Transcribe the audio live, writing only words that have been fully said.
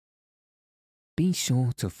be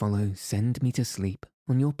sure to follow Send Me to Sleep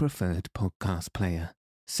on your preferred podcast player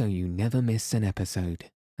so you never miss an episode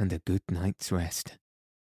and a good night's rest.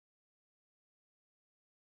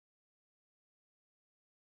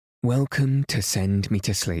 Welcome to Send Me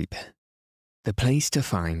to Sleep, the place to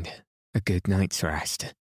find a good night's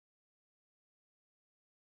rest.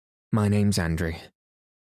 My name's Andrew.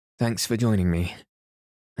 Thanks for joining me,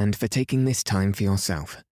 and for taking this time for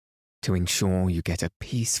yourself to ensure you get a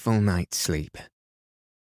peaceful night's sleep.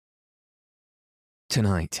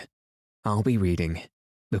 Tonight, I'll be reading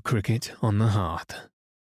The Cricket on the Hearth,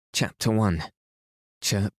 Chapter 1,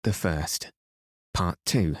 Chirp the First, Part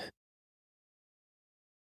 2.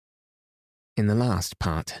 In the last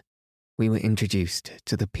part, we were introduced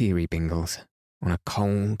to the Peerybingles on a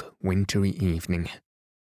cold, wintry evening.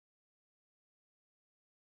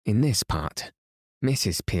 In this part,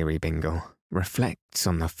 Mrs. Peerybingle reflects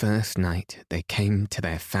on the first night they came to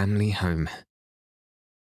their family home.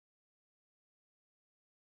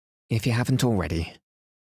 If you haven't already,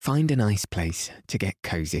 find a nice place to get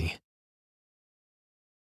cozy.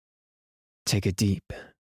 Take a deep,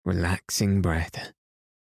 relaxing breath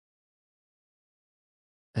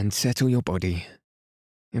and settle your body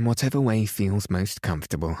in whatever way feels most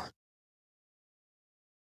comfortable.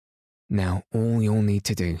 Now all you'll need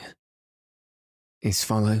to do is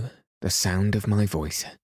follow the sound of my voice.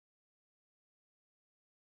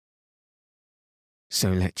 So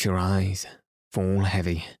let your eyes fall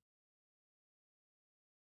heavy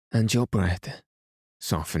and your breath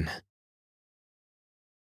soften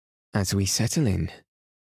as we settle in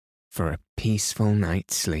for a peaceful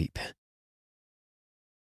night's sleep.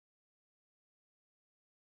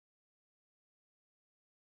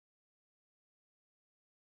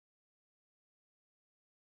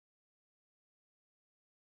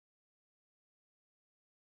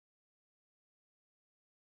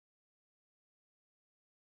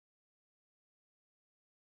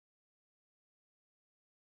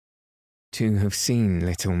 To have seen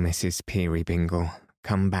little Mrs. Peerybingle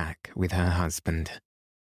come back with her husband,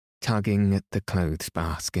 tugging at the clothes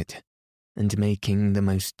basket and making the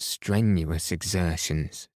most strenuous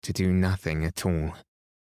exertions to do nothing at all,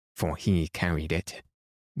 for he carried it,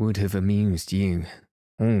 would have amused you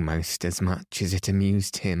almost as much as it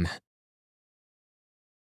amused him.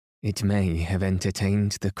 It may have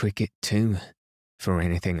entertained the cricket too, for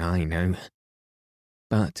anything I know,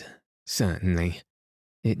 but certainly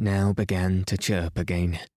it now began to chirp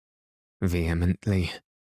again, vehemently.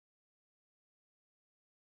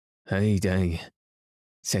 "Heyday,"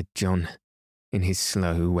 said John, in his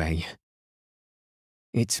slow way.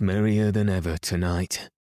 "It's merrier than ever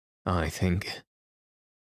tonight, I think.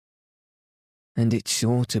 And it's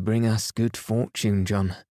sure to bring us good fortune,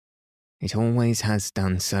 John. It always has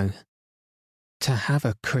done so. To have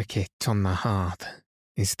a cricket on the hearth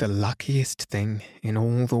is the luckiest thing in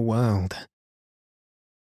all the world."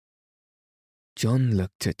 John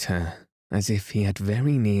looked at her as if he had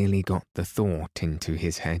very nearly got the thought into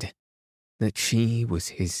his head that she was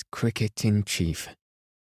his cricket in chief,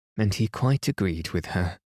 and he quite agreed with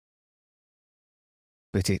her.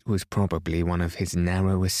 But it was probably one of his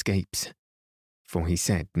narrow escapes, for he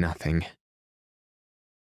said nothing.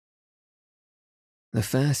 "The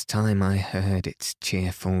first time I heard its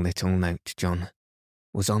cheerful little note, John,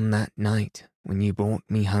 was on that night when you brought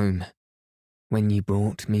me home. When you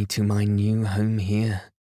brought me to my new home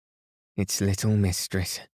here, its little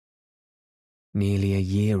mistress. Nearly a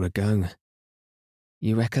year ago.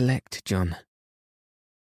 You recollect, John?"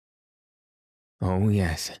 Oh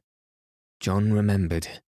yes, John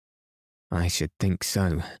remembered. I should think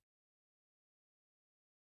so.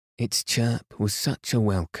 Its chirp was such a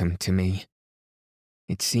welcome to me.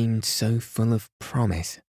 It seemed so full of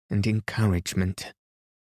promise and encouragement.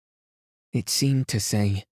 It seemed to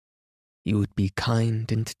say, you would be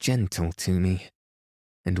kind and gentle to me,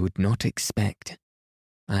 and would not expect,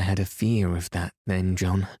 I had a fear of that then,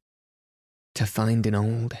 John, to find an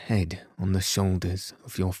old head on the shoulders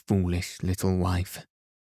of your foolish little wife.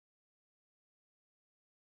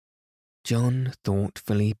 John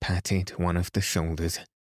thoughtfully patted one of the shoulders,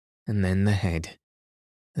 and then the head,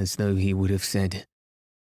 as though he would have said,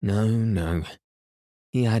 no, no,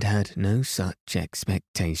 he had had no such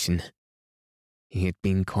expectation. He had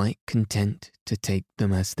been quite content to take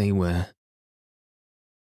them as they were.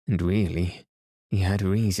 And really, he had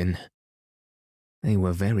reason. They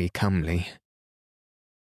were very comely.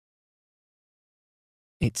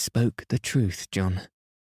 It spoke the truth, John,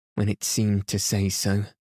 when it seemed to say so,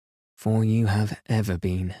 for you have ever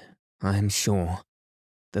been, I am sure,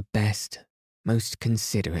 the best, most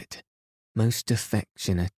considerate, most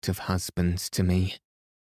affectionate of husbands to me.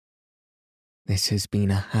 This has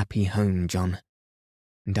been a happy home, John,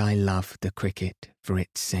 and I love the cricket for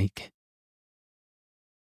its sake."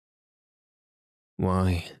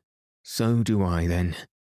 "Why, so do I then,"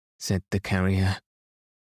 said the carrier.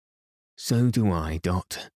 "So do I,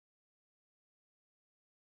 Dot.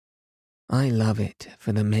 I love it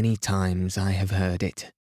for the many times I have heard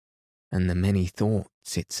it, and the many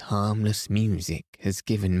thoughts its harmless music has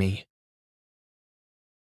given me.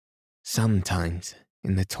 Sometimes,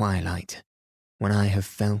 in the twilight, when I have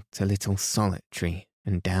felt a little solitary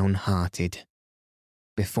and downhearted,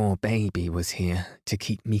 before baby was here to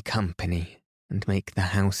keep me company and make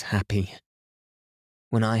the house happy,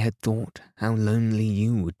 when I had thought how lonely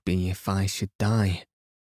you would be if I should die,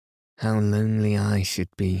 how lonely I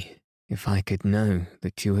should be if I could know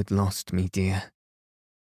that you had lost me, dear,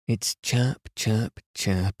 its chirp, chirp,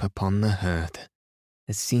 chirp upon the hearth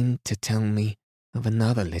has seemed to tell me of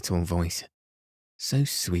another little voice, so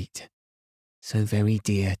sweet, so very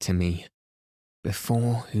dear to me,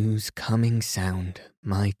 before whose coming sound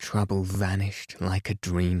my trouble vanished like a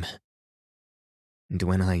dream. And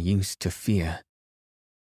when I used to fear,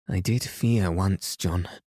 I did fear once, John.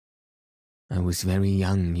 I was very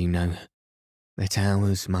young, you know, that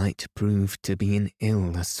ours might prove to be an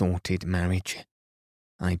ill-assorted marriage,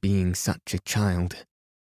 I being such a child,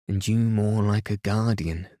 and you more like a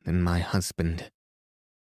guardian than my husband,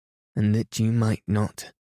 and that you might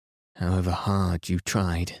not, however hard you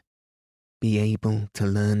tried, be able to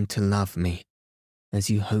learn to love me as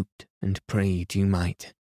you hoped and prayed you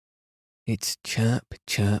might. Its chirp,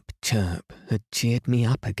 chirp, chirp had cheered me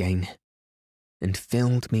up again, and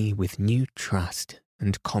filled me with new trust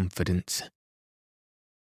and confidence.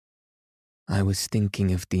 I was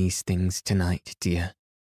thinking of these things tonight, dear,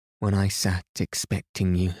 when I sat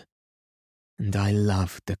expecting you, and I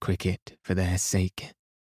loved the cricket for their sake."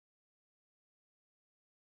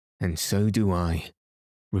 "And so do I,"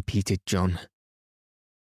 repeated John.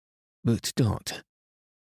 "But, Dot,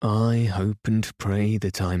 I hope and pray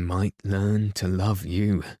that I might learn to love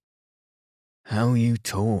you. How you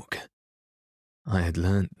talk! I had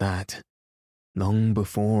learnt that, long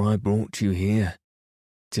before I brought you here,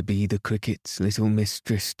 to be the cricket's little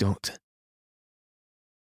mistress, Dot."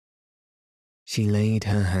 She laid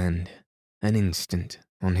her hand, an instant,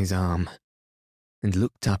 on his arm, and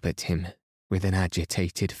looked up at him with an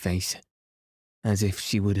agitated face, as if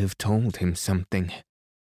she would have told him something.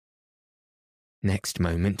 Next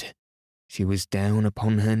moment, she was down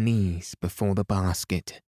upon her knees before the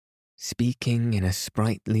basket, speaking in a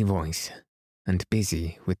sprightly voice and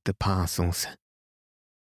busy with the parcels.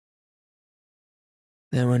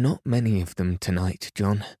 "There are not many of them tonight,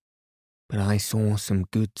 John, but I saw some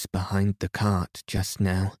goods behind the cart just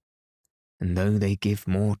now, and though they give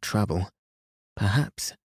more trouble,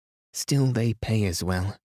 perhaps, still they pay as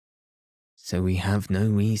well. So we have no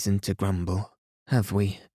reason to grumble, have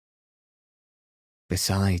we?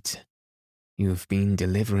 Besides, you have been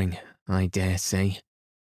delivering, I dare say,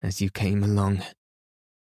 as you came along."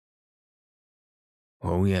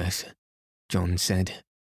 "Oh yes," John said,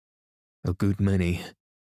 "a good many."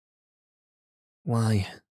 "Why,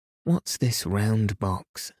 what's this round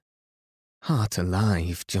box? Heart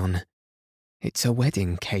alive, John, it's a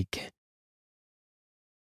wedding cake."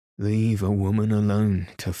 "Leave a woman alone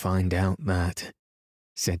to find out that,"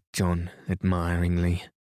 said John admiringly.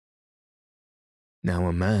 "Now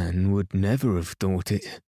a man would never have thought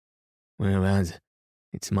it, whereas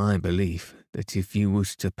it's my belief that if you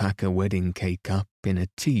was to pack a wedding cake up in a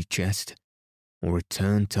tea chest, or a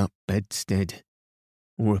turned-up bedstead,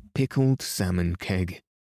 or a pickled salmon keg,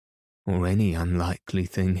 or any unlikely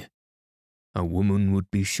thing, a woman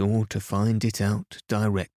would be sure to find it out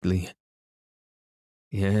directly.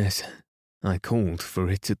 Yes, I called for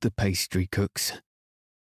it at the pastry cook's."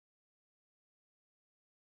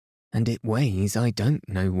 "And it weighs I don't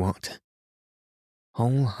know what."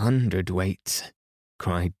 "Whole 100 weights,"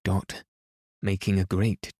 cried Dot, making a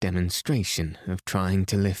great demonstration of trying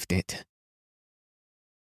to lift it.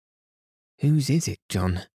 "Whose is it,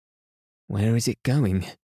 John? Where is it going?"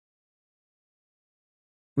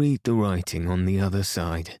 "Read the writing on the other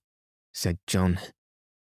side," said John.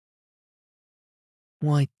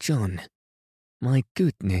 "Why, John, my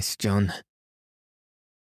goodness, John."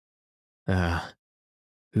 "Ah,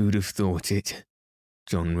 who'd have thought it?"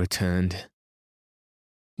 John returned.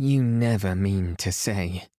 "You never mean to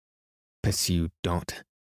say," pursued Dot,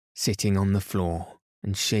 sitting on the floor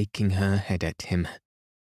and shaking her head at him,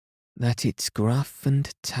 "that it's Gruff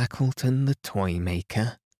and Tackleton the toy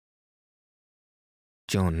maker?"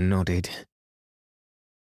 John nodded.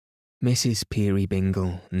 Mrs.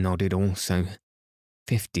 Peerybingle nodded also,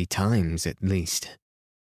 50 times at least.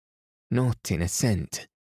 not in assent,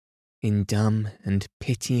 in dumb and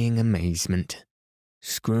pitying amazement,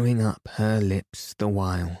 screwing up her lips the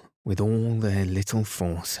while with all their little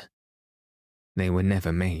force. They were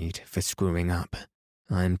never made for screwing up,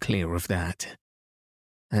 I am clear of that,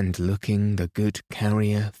 and looking the good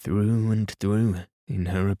carrier through and through in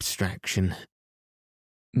her abstraction.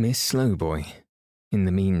 Miss Slowboy, in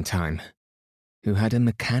the meantime, who had a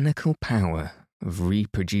mechanical power of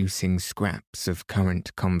reproducing scraps of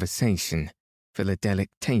current conversation for the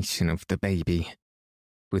delectation of the baby,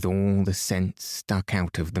 with all the sense stuck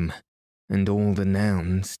out of them, and all the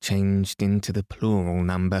nouns changed into the plural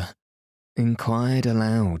number, inquired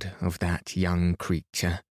aloud of that young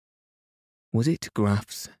creature. Was it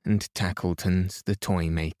Gruff's and Tackleton's the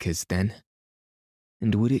toy-makers then?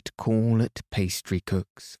 And would it call at pastry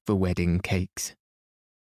cooks for wedding cakes?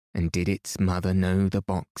 And did its mother know the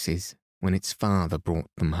boxes when its father brought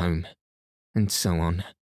them home? And so on.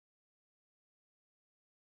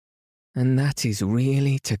 And that is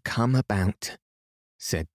really to come about,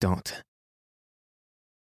 said Dot.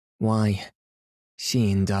 Why,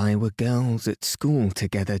 she and I were girls at school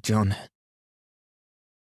together, John.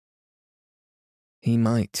 He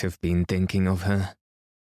might have been thinking of her,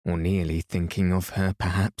 or nearly thinking of her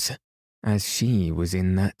perhaps, as she was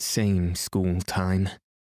in that same school time.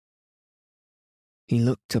 He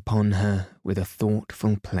looked upon her with a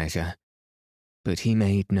thoughtful pleasure, but he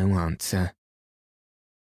made no answer.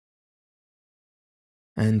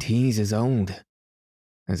 And he's as old,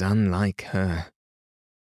 as unlike her.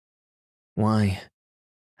 Why,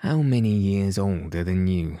 how many years older than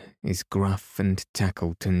you is Gruff and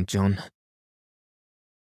Tackleton, John?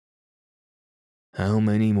 How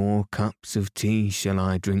many more cups of tea shall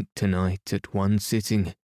I drink tonight at one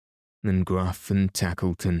sitting than Gruff and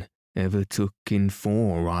Tackleton ever took in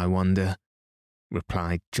 4, I wonder?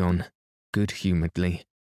 Replied John, good-humouredly,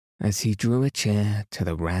 as he drew a chair to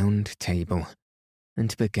the round table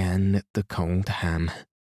and began at the cold ham.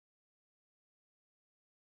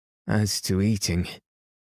 As to eating,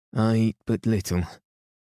 I eat but little,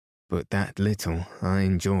 but that little I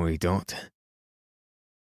enjoy, Dot.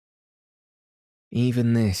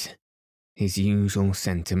 Even this, his usual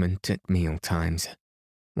sentiment at mealtimes,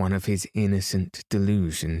 one of his innocent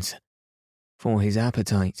delusions, for his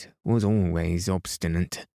appetite was always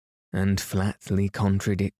obstinate, and flatly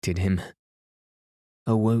contradicted him,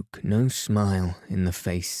 awoke no smile in the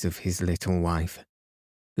face of his little wife,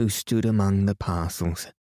 who stood among the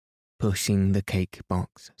parcels, pushing the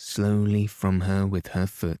cake-box slowly from her with her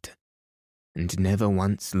foot, and never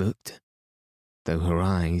once looked, though her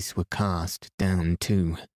eyes were cast down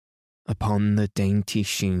too, upon the dainty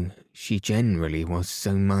shoe she generally was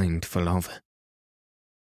so mindful of.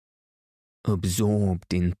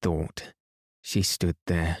 Absorbed in thought, she stood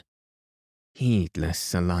there,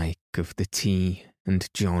 heedless alike of the tea and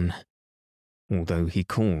John, although he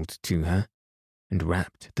called to her and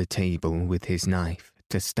rapped the table with his knife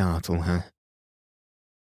to startle her,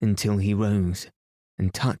 until he rose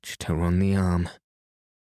and touched her on the arm,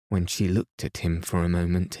 when she looked at him for a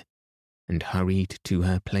moment and hurried to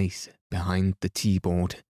her place behind the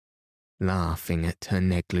tea-board, laughing at her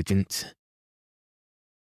negligence.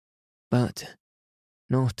 But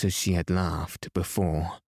not as she had laughed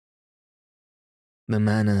before. The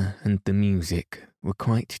manner and the music were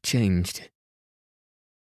quite changed.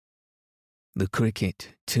 The cricket,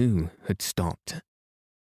 too, had stopped.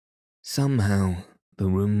 Somehow the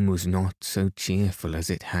room was not so cheerful as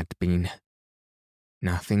it had been.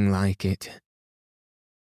 Nothing like it.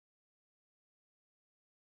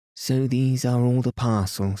 So these are all the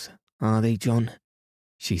parcels, are they, John?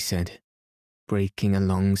 She said, breaking a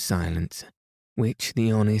long silence, which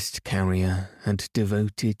the honest carrier had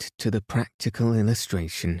devoted to the practical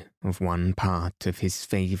illustration of one part of his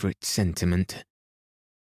favourite sentiment,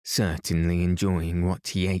 certainly enjoying what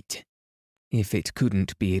he ate, if it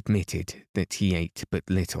couldn't be admitted that he ate but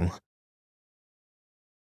little.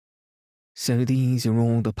 So these are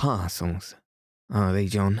all the parcels, are they,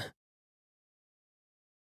 John?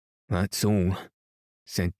 That's all,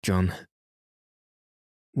 said John.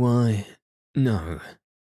 Why, no,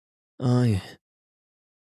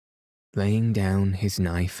 laying down his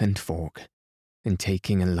knife and fork and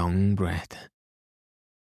taking a long breath.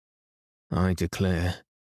 I declare,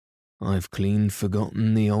 I've clean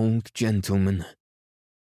forgotten the old gentleman.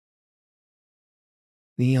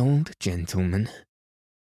 The old gentleman?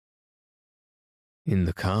 In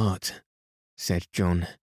the cart, said John.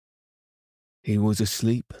 He was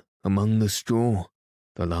asleep among the straw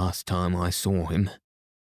the last time I saw him.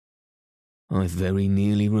 I've very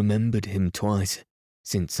nearly remembered him twice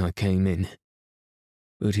since I came in,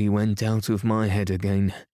 but he went out of my head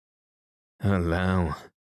again, Allow,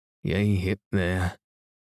 yea hip there.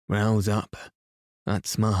 Rouse up,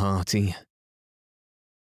 that's my hearty.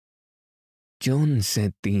 John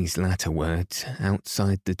said these latter words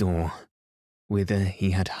outside the door, whither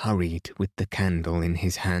he had hurried with the candle in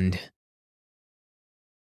his hand.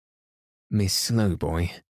 Miss Slowboy,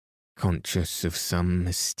 conscious of some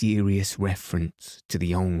mysterious reference to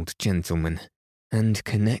the old gentleman, and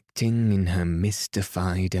connecting in her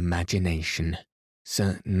mystified imagination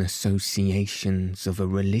certain associations of a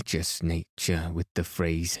religious nature with the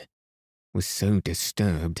phrase, was so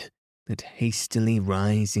disturbed that hastily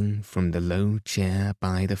rising from the low chair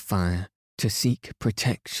by the fire to seek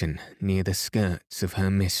protection near the skirts of her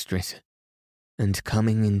mistress, and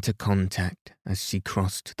coming into contact as she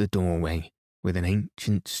crossed the doorway with an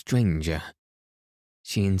ancient stranger,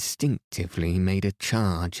 she instinctively made a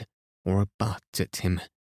charge or a butt at him,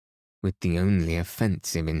 with the only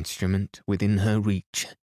offensive instrument within her reach.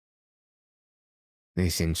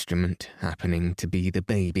 This instrument happening to be the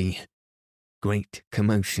baby, great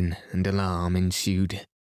commotion and alarm ensued,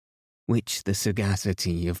 which the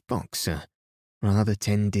sagacity of Boxer rather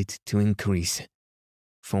tended to increase,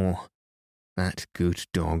 for that good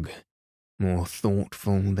dog, more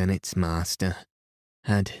thoughtful than its master,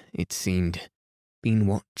 had, it seemed, been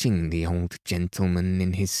watching the old gentleman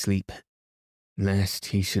in his sleep, lest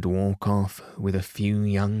he should walk off with a few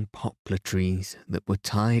young poplar trees that were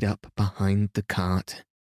tied up behind the cart,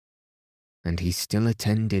 and he still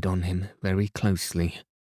attended on him very closely,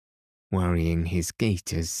 worrying his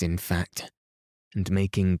gaiters, in fact, and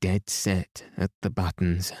making dead set at the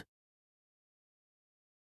buttons.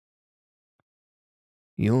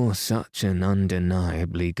 "You're such an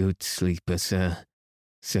undeniably good sleeper, sir,"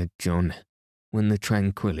 said John, when the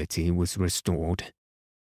tranquillity was restored.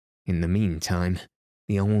 In the meantime,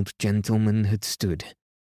 the old gentleman had stood,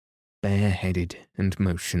 bareheaded and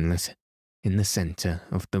motionless, in the centre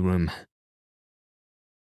of the room.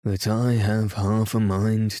 "That I have half a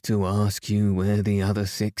mind to ask you where the other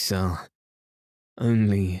 6 are.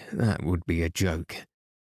 Only that would be a joke,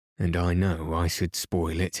 and I know I should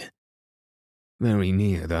spoil it. Very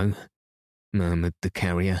near, though," murmured the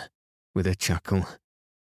carrier, with a chuckle.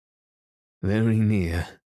 "Very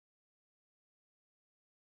near."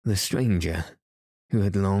 The stranger, who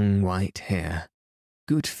had long white hair,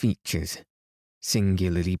 good features,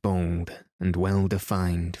 singularly bold and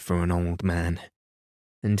well-defined for an old man,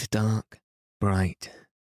 and dark, bright,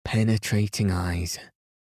 penetrating eyes,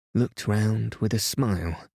 looked round with a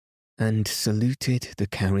smile, and saluted the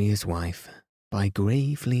carrier's wife by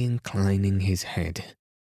gravely inclining his head.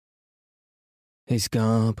 His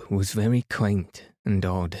garb was very quaint and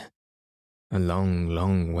odd, a long,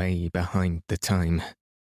 long way behind the time.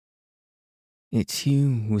 Its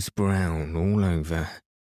hue was brown all over.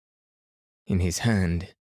 In his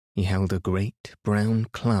hand he held a great brown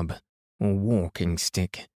club or walking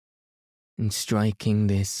stick, and striking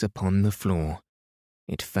this upon the floor,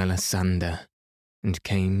 it fell asunder and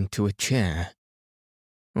came to a chair,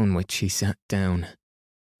 on which he sat down,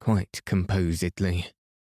 quite composedly.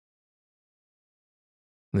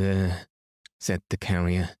 "There," said the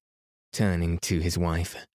carrier, turning to his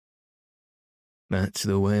wife. "That's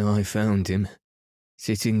the way I found him,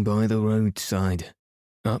 sitting by the roadside,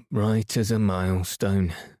 upright as a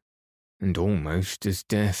milestone, and almost as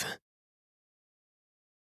deaf."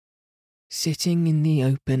 "Sitting in the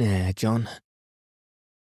open air, John?"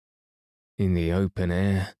 "In the open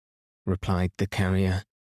air," replied the carrier,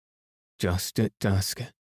 "just at dusk.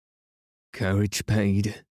 Carriage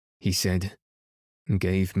paid," he said, and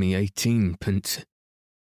gave me 18p.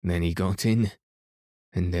 Then he got in,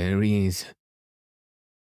 and there he is."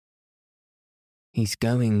 "He's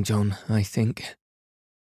going, John, I think."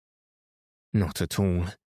 "Not at all.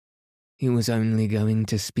 He was only going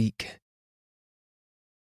to speak."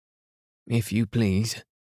 "If you please.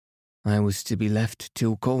 I was to be left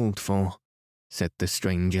till called for," said the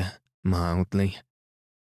stranger, mildly.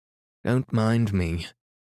 "Don't mind me."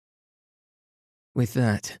 With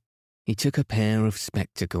that, he took a pair of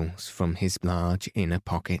spectacles from his large inner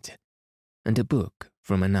pocket, and a book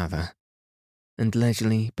from another, and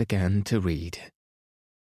leisurely began to read,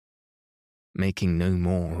 making no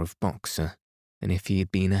more of Boxer than if he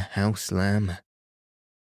had been a house lamb.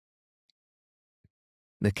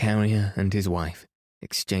 The carrier and his wife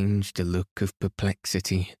exchanged a look of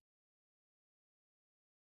perplexity.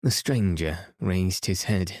 The stranger raised his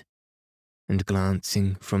head, and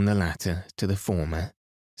glancing from the latter to the former,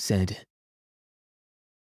 said,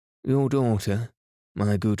 "Your daughter,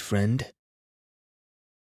 my good friend?"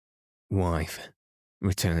 "Wife,"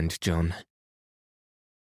 returned John.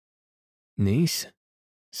 "Niece?"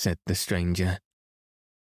 said the stranger.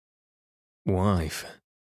 Wife,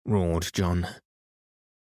 roared John.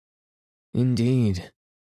 Indeed,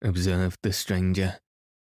 observed the stranger.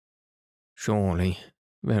 Surely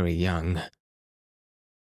very young.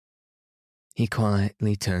 He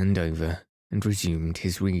quietly turned over and resumed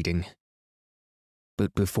his reading.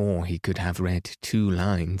 But before he could have read 2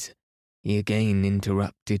 lines, he again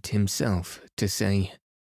interrupted himself to say,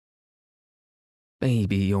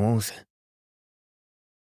 "Baby yours?"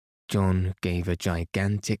 John gave a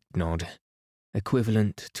gigantic nod,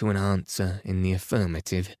 equivalent to an answer in the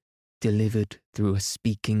affirmative, delivered through a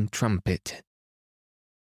speaking trumpet.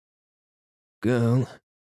 "Girl?"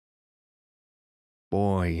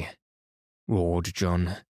 "Boy," roared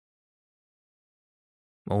John.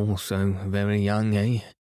 "Also very young,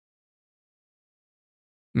 eh?"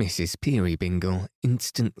 Mrs. Peerybingle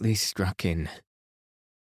instantly struck in.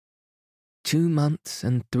 2 months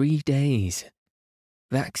and 3 days.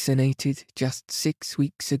 Vaccinated just 6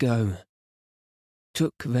 weeks ago.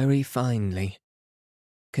 Took very finely.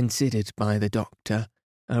 Considered by the doctor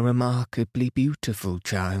a remarkably beautiful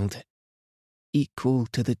child, equal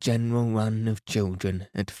to the general run of children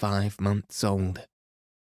at 5 months old.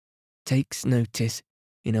 Takes notice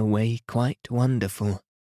in a way quite wonderful.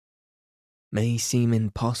 May seem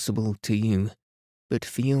impossible to you, but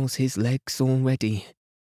feels his legs already.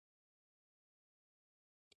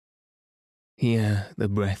 Here the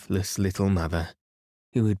breathless little mother,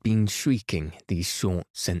 who had been shrieking these short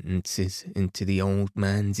sentences into the old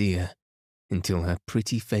man's ear until her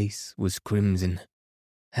pretty face was crimson,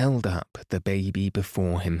 held up the baby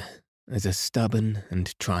before him as a stubborn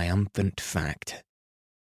and triumphant fact,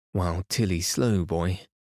 while Tilly Slowboy,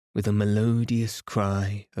 with a melodious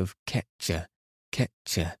cry of "Ketcher,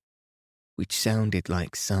 Ketcher," which sounded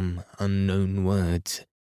like some unknown words,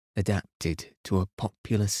 adapted to a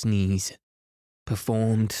popular sneeze,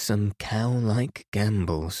 performed some cow-like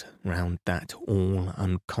gambols round that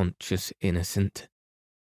all-unconscious innocent.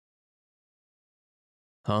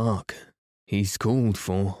 "Hark, he's called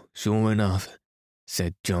for, sure enough,"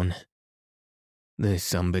 said John. "There's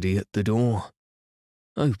somebody at the door.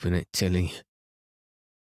 Open it, Tilly."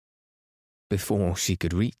 Before she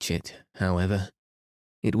could reach it, however,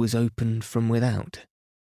 it was opened from without,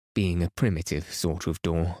 being a primitive sort of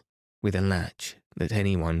door, with a latch that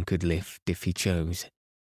anyone could lift if he chose.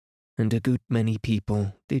 And a good many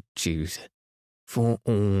people did choose, for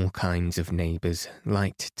all kinds of neighbours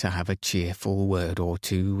liked to have a cheerful word or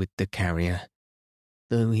two with the carrier,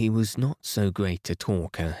 though he was not so great a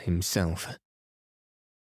talker himself.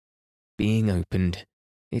 Being opened,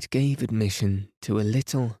 it gave admission to a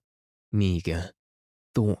little, meagre,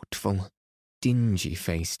 thoughtful,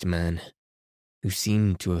 dingy-faced man, who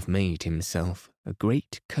seemed to have made himself a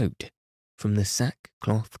great coat from the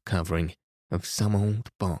sackcloth covering of some old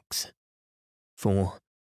box, for,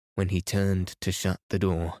 when he turned to shut the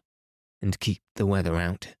door and keep the weather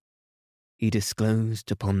out, he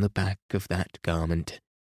disclosed upon the back of that garment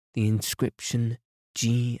the inscription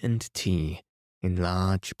G&T in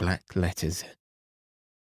large black letters.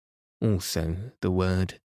 Also the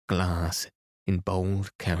word glass in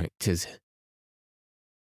bold characters.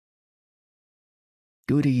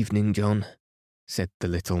 "Good evening, John," said the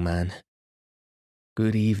little man.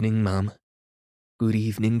 "Good evening, Mum. Good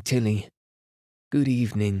evening, Tilly. Good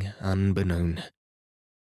evening, Unbeknown.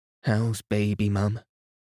 How's baby, Mum?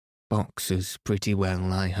 Boxer's pretty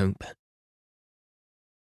well, I hope."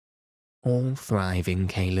 "All thriving,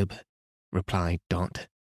 Caleb," replied Dot.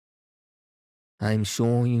 "I'm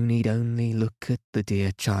sure you need only look at the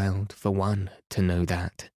dear child for one to know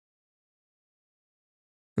that."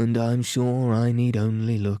 "And I'm sure I need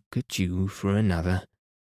only look at you for another,"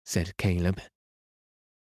 said Caleb.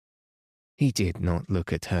 He did not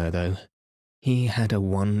look at her, though. He had a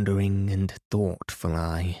wandering and thoughtful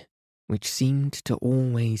eye, which seemed to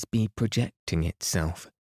always be projecting itself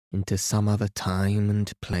into some other time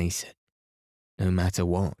and place, no matter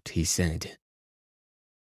what he said.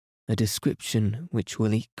 A description which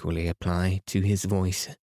will equally apply to his voice.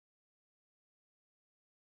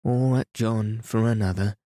 "Or at John for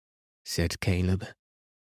another," said Caleb.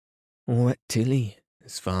 "Or at Tilly,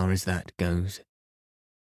 as far as that goes.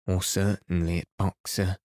 Or certainly at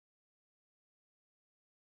Boxer."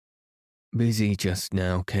 "Busy just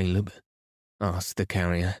now, Caleb?" asked the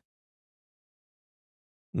carrier.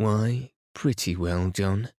 "Why, pretty well,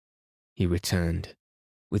 John," he returned,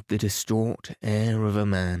 with the distraught air of a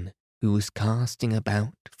man who was casting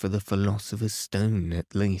about for the philosopher's stone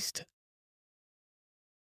at least.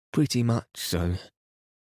 "Pretty much so.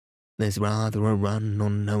 There's rather a run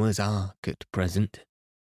on Noah's Ark at present.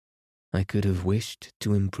 I could have wished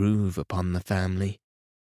to improve upon the family,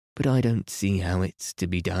 but I don't see how it's to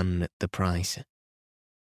be done at the price.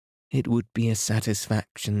 It would be a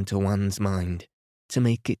satisfaction to one's mind to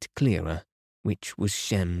make it clearer which was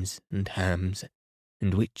Shems and Ham's,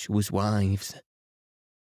 and which was wives.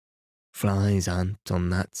 Flies aren't on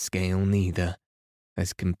that scale neither,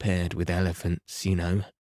 as compared with elephants, you know.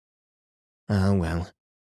 Ah, well,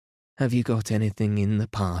 have you got anything in the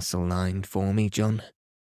parcel line for me, John?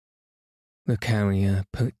 The carrier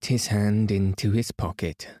put his hand into his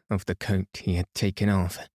pocket of the coat he had taken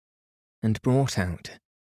off, and brought out,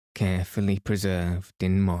 carefully preserved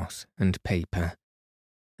in moss and paper,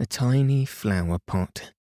 a tiny flower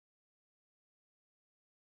pot.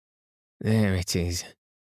 There it is,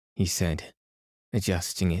 he said,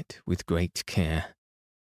 adjusting it with great care.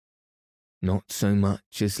 Not so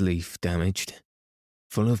much as leaf damaged,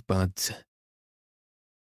 full of buds.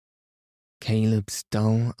 Caleb's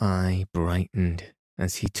dull eye brightened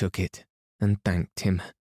as he took it and thanked him.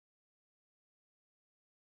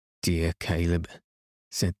 Dear Caleb,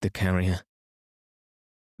 said the carrier.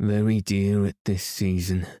 Very dear at this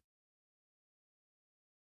season.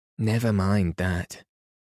 Never mind that.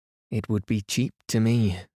 It would be cheap to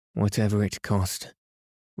me, whatever it cost,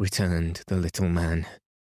 returned the little man.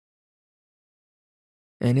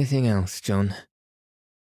 Anything else, John?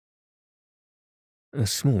 A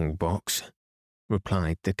small box,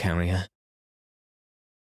 replied the carrier.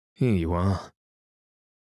 Here you are.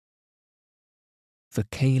 For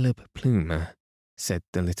Caleb Plumer, said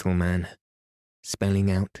the little man, spelling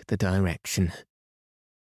out the direction.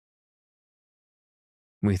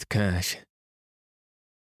 With cash.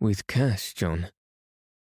 With cash, John.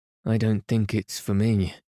 I don't think it's for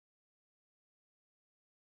me.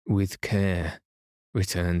 With care,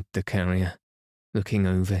 returned the carrier, looking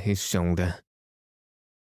over his shoulder.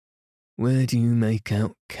 Where do you make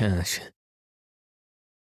out cash?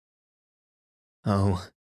 Oh,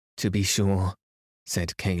 to be sure,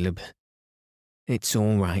 said Caleb. It's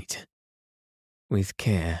all right. With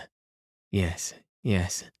care. Yes,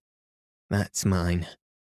 that's mine.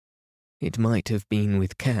 It might have been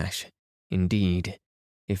with cash, indeed,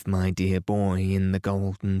 if my dear boy in the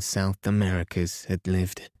golden South Americas had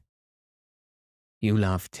lived. You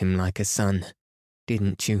loved him like a son,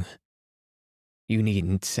 didn't you? You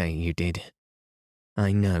needn't say you did.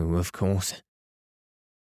 I know, of course.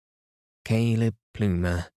 Caleb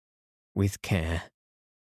Plumer, with care.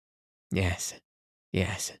 Yes,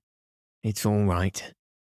 it's all right.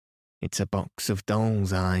 It's a box of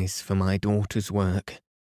doll's eyes for my daughter's work.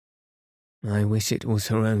 I wish it was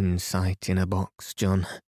her own sight in a box, John.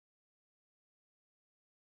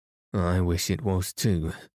 I wish it was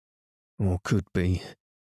too, or could be,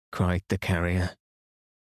 cried the carrier.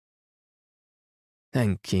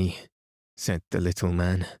 Thank ye, said the little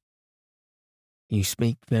man. You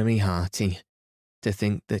speak very hearty, to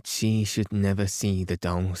think that she should never see the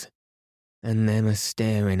dolls, and them a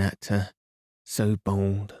staring at her, so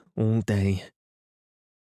bold, all day.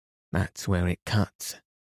 That's where it cuts.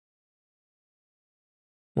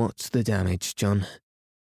 What's the damage, John?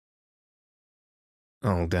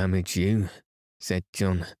 I'll damage you, said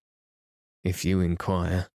John, if you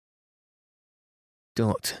inquire.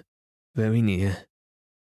 Dot, very near.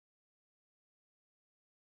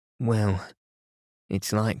 Well,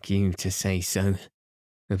 it's like you to say so,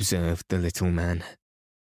 observed the little man.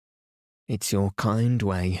 It's your kind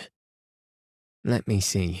way. Let me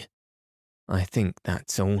see. I think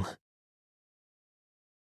that's all.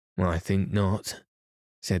 I think not,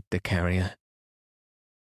 said the carrier.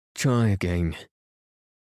 Try again.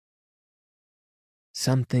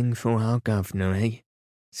 Something for our governor, eh?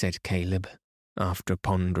 Said Caleb, after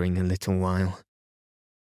pondering a little while.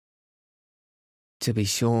 To be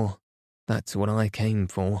sure, that's what I came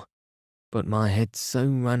for, but my head's so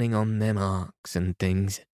running on them arks and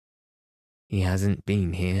things. He hasn't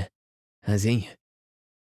been here, has he?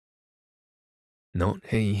 Not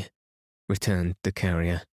he, returned the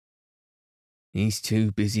carrier. He's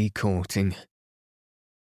too busy courting.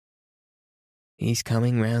 He's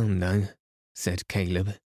coming round, though, said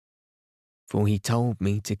Caleb, for he told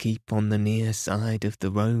me to keep on the near side of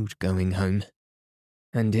the road going home,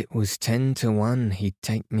 and it was 10 to 1 he'd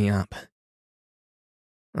take me up.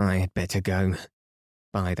 I had better go,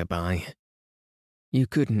 by the by. You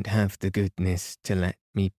couldn't have the goodness to let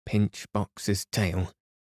me pinch Boxer's tail,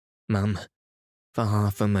 Mum, for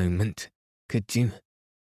half a moment, could you?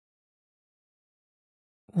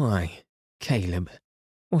 Why, Caleb,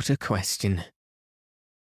 what a question.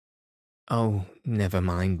 Oh, never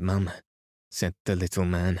mind, Mum, said the little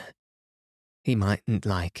man. He mightn't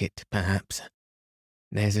like it, perhaps.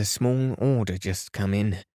 There's a small order just come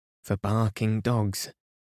in for barking dogs,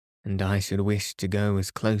 and I should wish to go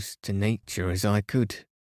as close to nature as I could,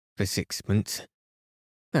 for 6 months.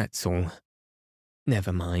 That's all.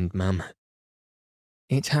 Never mind, Mum.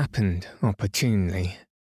 It happened opportunely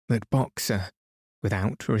that Boxer,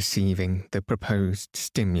 without receiving the proposed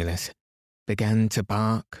stimulus, began to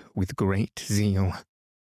bark with great zeal.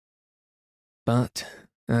 But,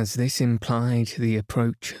 as this implied the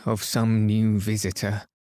approach of some new visitor,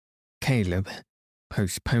 Caleb,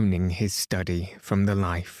 postponing his study from the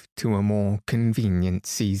life to a more convenient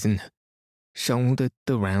season, shouldered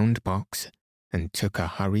the round box and took a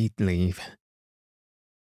hurried leave.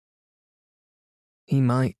 He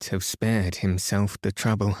might have spared himself the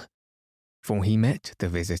trouble, for he met the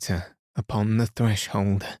visitor upon the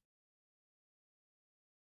threshold.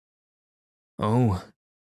 "Oh,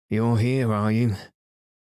 you're here, are you?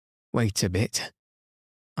 Wait a bit.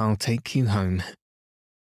 I'll take you home.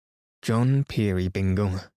 John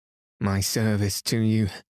Peerybingle, my service to you.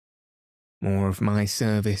 More of my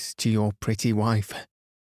service to your pretty wife.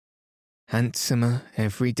 Handsomer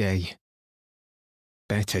every day.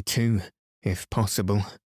 Better too, if possible.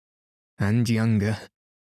 And younger,"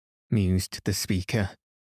 mused the speaker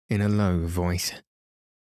in a low voice.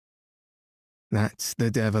 "That's the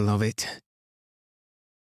devil of it."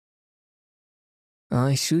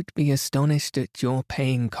 "I should be astonished at your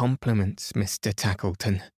paying compliments, Mr.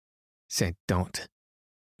 Tackleton," said Dot,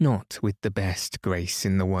 not with the best grace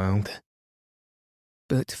in the world.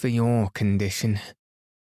 "But for your condition—"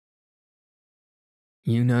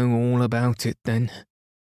 "You know all about it, then?"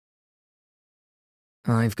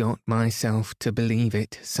 "I've got myself to believe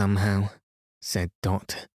it somehow," said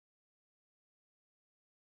Dot.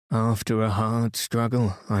 "After a hard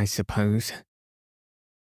struggle, I suppose."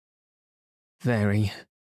 "Very."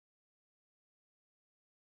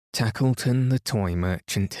 Tackleton the toy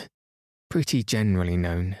merchant, pretty generally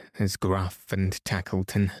known as Gruff and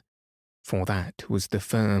Tackleton, for that was the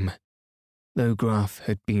firm, though Gruff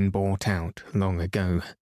had been bought out long ago,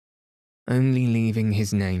 only leaving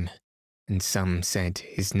his name, and some said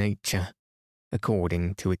his nature,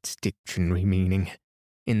 according to its dictionary meaning,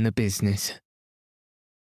 in the business.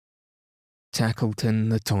 Tackleton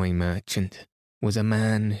the toy merchant was a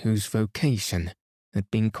man whose vocation had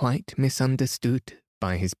been quite misunderstood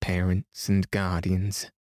by his parents and guardians.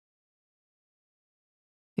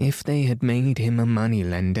 If they had made him a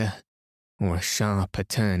money-lender, or a sharp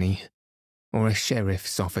attorney, or a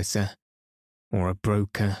sheriff's officer, or a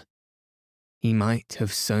broker, he might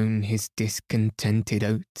have sown his discontented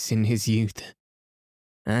oats in his youth,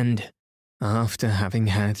 and, after having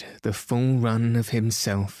had the full run of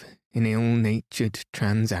himself in ill-natured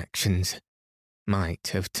transactions, might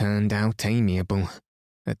have turned out amiable,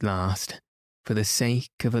 at last, for the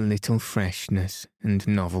sake of a little freshness and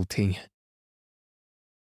novelty.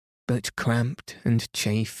 But cramped and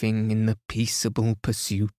chafing in the peaceable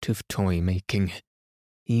pursuit of toy-making,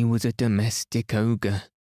 he was a domestic ogre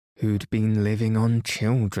who'd been living on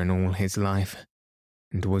children all his life,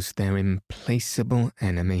 and was their implacable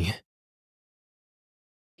enemy.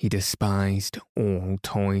 He despised all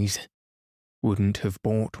toys, wouldn't have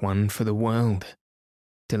bought one for the world,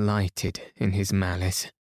 delighted in his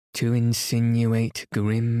malice to insinuate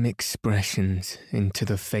grim expressions into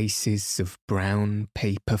the faces of brown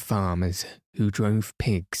paper farmers who drove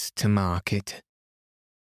pigs to market,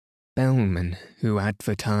 bellmen who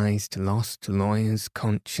advertised lost lawyers'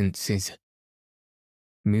 consciences,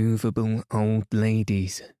 movable old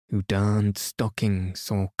ladies who darned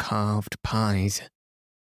stockings or carved pies,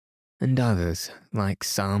 and others like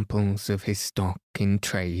samples of his stock in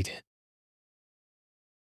trade.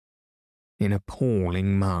 In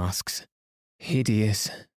appalling masks, hideous,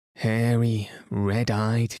 hairy,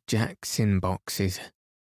 red-eyed Jacks-in-boxes,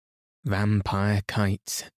 vampire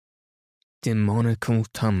kites, demoniacal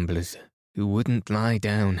tumblers who wouldn't lie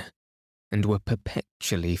down and were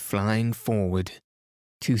perpetually flying forward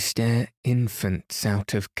to stare infants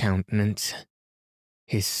out of countenance,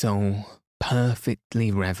 his soul perfectly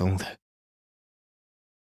revelled.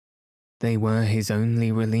 They were his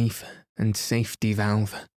only relief and safety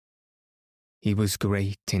valve. He was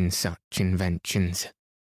great in such inventions.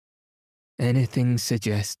 Anything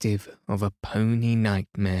suggestive of a pony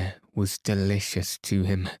nightmare was delicious to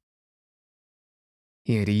him.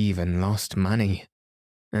 He had even lost money,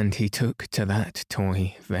 and he took to that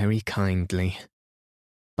toy very kindly,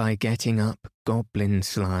 by getting up goblin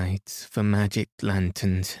slides for magic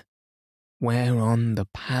lanterns, whereon the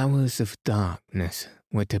powers of darkness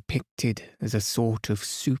were depicted as a sort of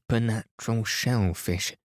supernatural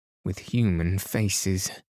shellfish with human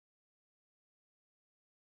faces.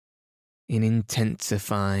 In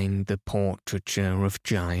intensifying the portraiture of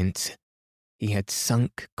giants, he had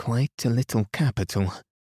sunk quite a little capital,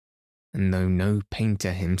 and though no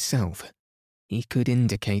painter himself, he could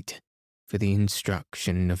indicate, for the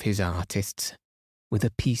instruction of his artists, with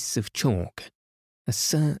a piece of chalk, a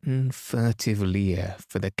certain furtive leer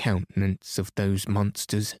for the countenance of those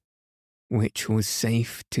monsters, which was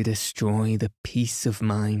safe to destroy the peace of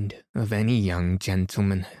mind of any young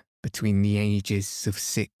gentleman between the ages of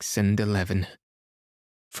 6 and 11,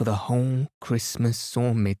 for the whole Christmas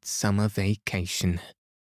or midsummer vacation.